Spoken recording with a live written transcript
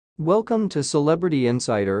Welcome to Celebrity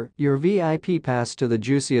Insider, your VIP pass to the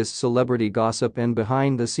juiciest celebrity gossip and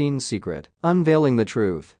behind-the-scenes secret. Unveiling the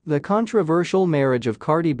truth. The controversial marriage of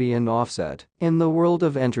Cardi B and Offset. In the world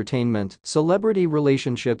of entertainment, celebrity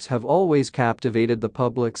relationships have always captivated the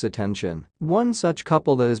public's attention. One such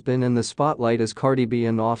couple that has been in the spotlight is Cardi B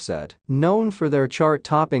and Offset. Known for their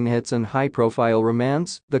chart-topping hits and high-profile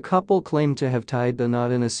romance, the couple claimed to have tied the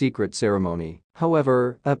knot in a secret ceremony.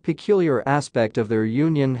 However, a peculiar aspect of their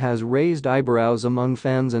union has raised eyebrows among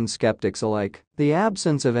fans and skeptics alike: the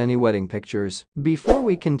absence of any wedding pictures. Before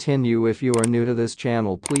we continue, if you are new to this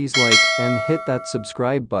channel, please like and hit that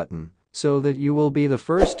subscribe button so that you will be the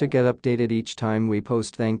first to get updated each time we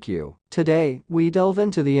post. Thank you. Today, we delve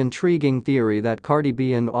into the intriguing theory that Cardi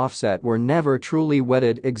B and Offset were never truly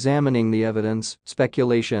wedded, examining the evidence,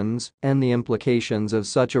 speculations, and the implications of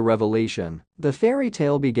such a revelation. The fairy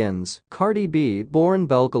tale begins. Cardi B, born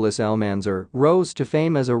Belcalis Almanzar, rose to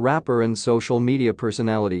fame as a rapper and social media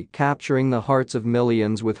personality, capturing the hearts of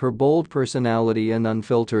millions with her bold personality and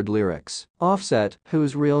unfiltered lyrics. Offset,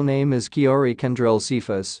 whose real name is Kiari Kendrell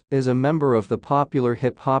Cephas, is a member of the popular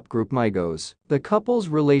hip-hop group Migos. The couple's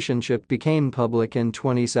relationship became public in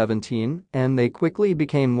 2017, and they quickly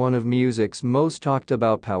became one of music's most talked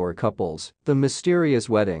about power couples. The mysterious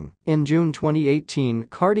wedding. In June 2018,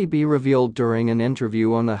 Cardi B revealed during an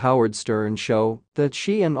interview on The Howard Stern Show that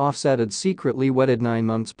she and Offset had secretly wedded 9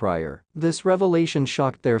 months prior. This revelation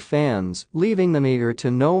shocked their fans, leaving them eager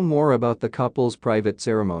to know more about the couple's private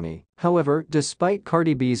ceremony. However, despite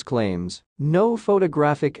Cardi B's claims, no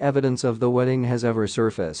photographic evidence of the wedding has ever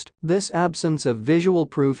surfaced. This absence of visual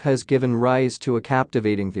proof has given rise to a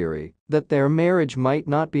captivating theory that their marriage might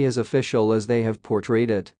not be as official as they have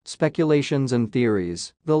portrayed it. Speculations and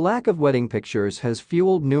theories. The lack of wedding pictures has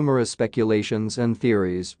fueled numerous speculations and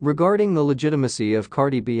theories regarding the legitimacy of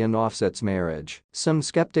Cardi B and Offset's marriage. Some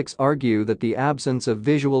skeptics argue that the absence of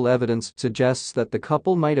visual evidence suggests that the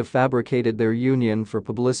couple might have fabricated their union for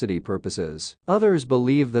publicity purposes. Others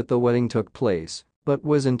believe that the wedding took place but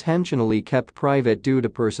was intentionally kept private due to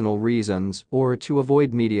personal reasons or to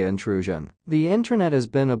avoid media intrusion. The internet has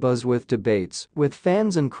been abuzz with debates, with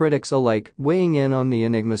fans and critics alike weighing in on the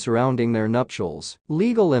enigma surrounding their nuptials.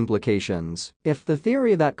 Legal implications. If the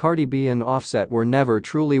theory that Cardi B and Offset were never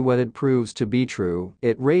truly wedded proves to be true,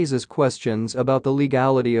 it raises questions about the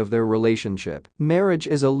legality of their relationship. Marriage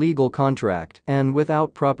is a legal contract, and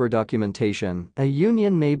without proper documentation, a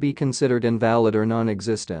union may be considered invalid or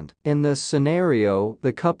non-existent. In this scenario,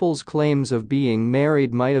 the couple's claims of being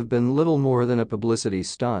married might have been little more than a publicity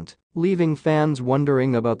stunt, leaving fans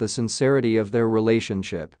wondering about the sincerity of their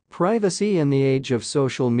relationship. Privacy in the age of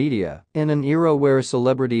social media. In an era where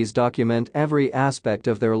celebrities document every aspect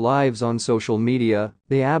of their lives on social media,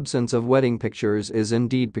 the absence of wedding pictures is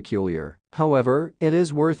indeed peculiar. However, it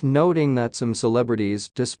is worth noting that some celebrities,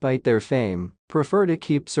 despite their fame, prefer to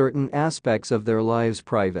keep certain aspects of their lives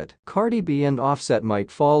private. Cardi B and Offset might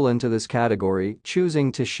fall into this category,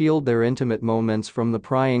 choosing to shield their intimate moments from the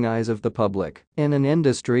prying eyes of the public. In an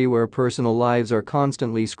industry where personal lives are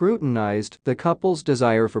constantly scrutinized, the couple's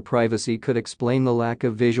desire for privacy could explain the lack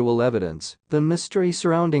of visual evidence. The mystery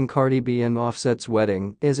surrounding Cardi B and Offset's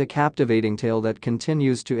wedding is a captivating tale that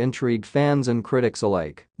continues to intrigue fans and critics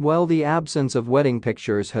alike. While the absence of wedding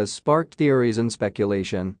pictures has sparked theories and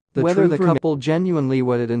speculation, whether the couple genuinely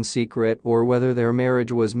wedded in secret or whether their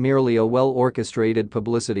marriage was merely a well-orchestrated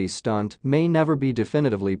publicity stunt may never be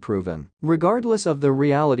definitively proven. Regardless of the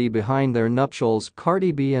reality behind their nuptials,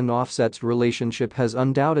 Cardi B and Offset's relationship has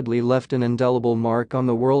undoubtedly left an indelible mark on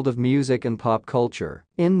the world of music and pop culture.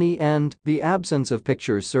 In the end, the absence of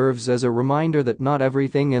pictures serves as a reminder that not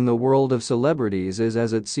everything in the world of celebrities is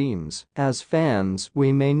as it seems. As fans,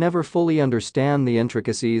 we may never fully understand the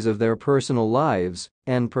intricacies of their personal lives,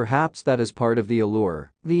 and perhaps that is part of the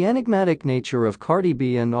allure. The enigmatic nature of Cardi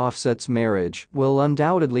B and Offset's marriage will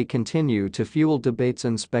undoubtedly continue to fuel debates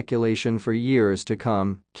and speculation for years to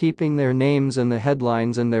come, keeping their names in the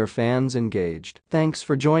headlines and their fans engaged. Thanks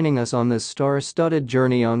for joining us on this star-studded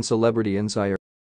journey on Celebrity Insider.